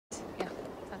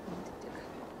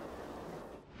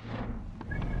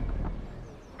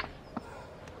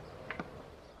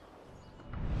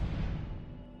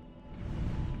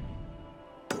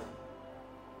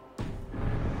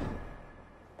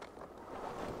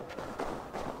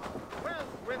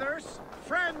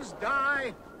things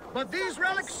die, but these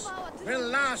relics will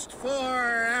last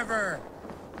forever.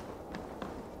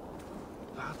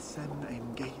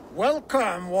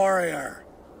 Welcome, warrior.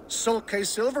 Sulke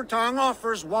Silvertongue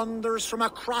offers wonders from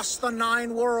across the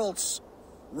 9 worlds.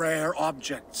 Rare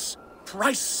objects,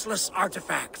 priceless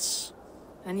artifacts.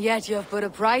 And yet you've put a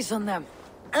price on them.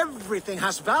 Everything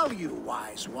has value,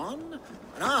 wise one.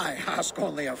 And I ask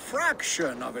only a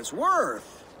fraction of its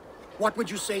worth. What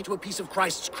would you say to a piece of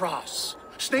Christ's cross?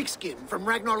 Snakeskin from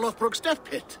Ragnar Lothbrok's death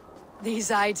pit? These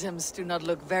items do not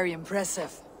look very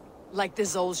impressive. Like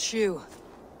this old shoe.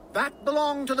 That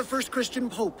belonged to the first Christian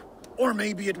pope. Or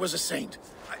maybe it was a saint.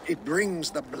 It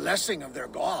brings the blessing of their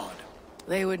god.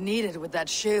 They would need it with that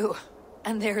shoe.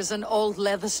 And there's an old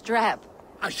leather strap.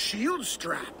 A shield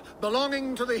strap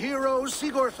belonging to the hero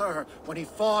Sigurður when he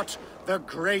fought the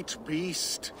great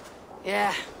beast.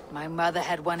 Yeah, my mother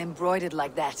had one embroidered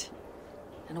like that.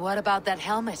 And what about that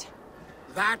helmet?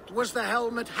 That was the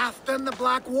helmet Halfdan the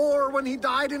Black wore when he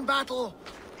died in battle.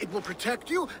 It will protect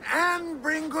you and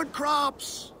bring good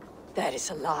crops. That is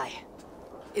a lie.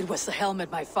 It was the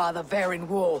helmet my father Varin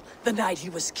wore the night he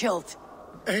was killed.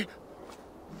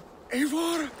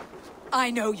 Eivor?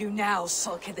 I know you now,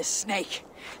 Sulke the Snake.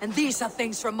 And these are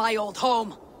things from my old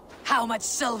home. How much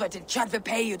silver did Kjotve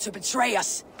pay you to betray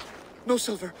us? No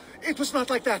silver. It was not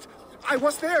like that. I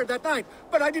was there that night,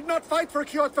 but I did not fight for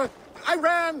Kjotve. I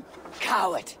ran.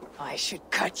 Coward. I should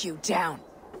cut you down.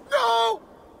 No!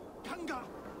 Kanga,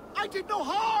 I did no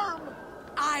harm!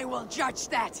 I will judge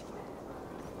that.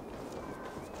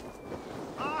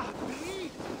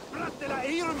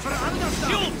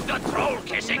 Shoot the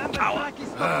troll-kissing coward!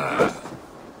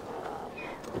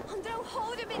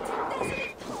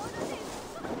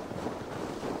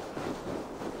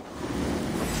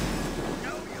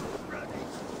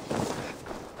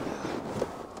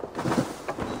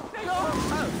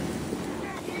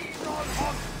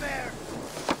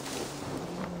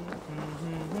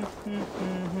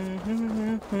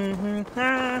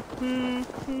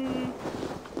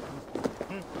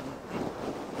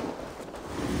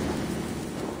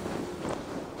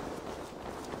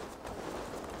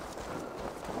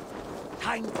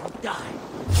 Time to die.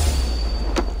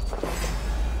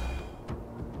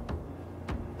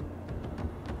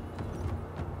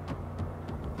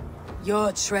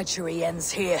 Your treachery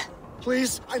ends here.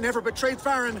 Please, I never betrayed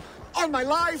Farron. On my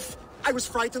life! I was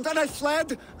frightened and I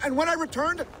fled, and when I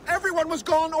returned, everyone was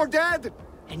gone or dead!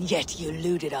 And yet you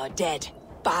looted our dead,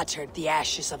 battered the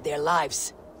ashes of their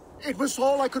lives. It was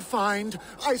all I could find.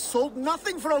 I sold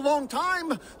nothing for a long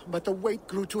time, but the weight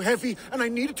grew too heavy and I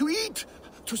needed to eat,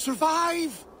 to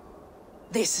survive.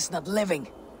 This is not living.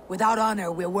 Without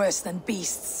honor, we're worse than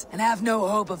beasts, and have no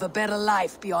hope of a better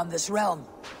life beyond this realm.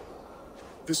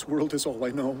 This world is all I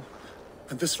know,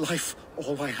 and this life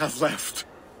all I have left.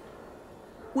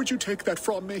 Would you take that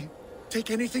from me? Take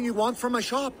anything you want from my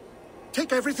shop.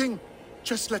 Take everything.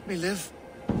 Just let me live.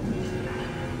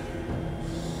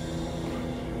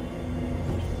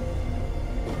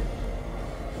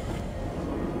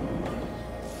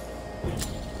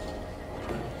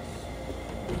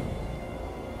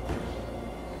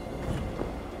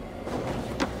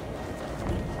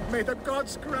 May the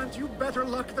gods grant you better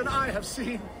luck than I have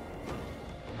seen.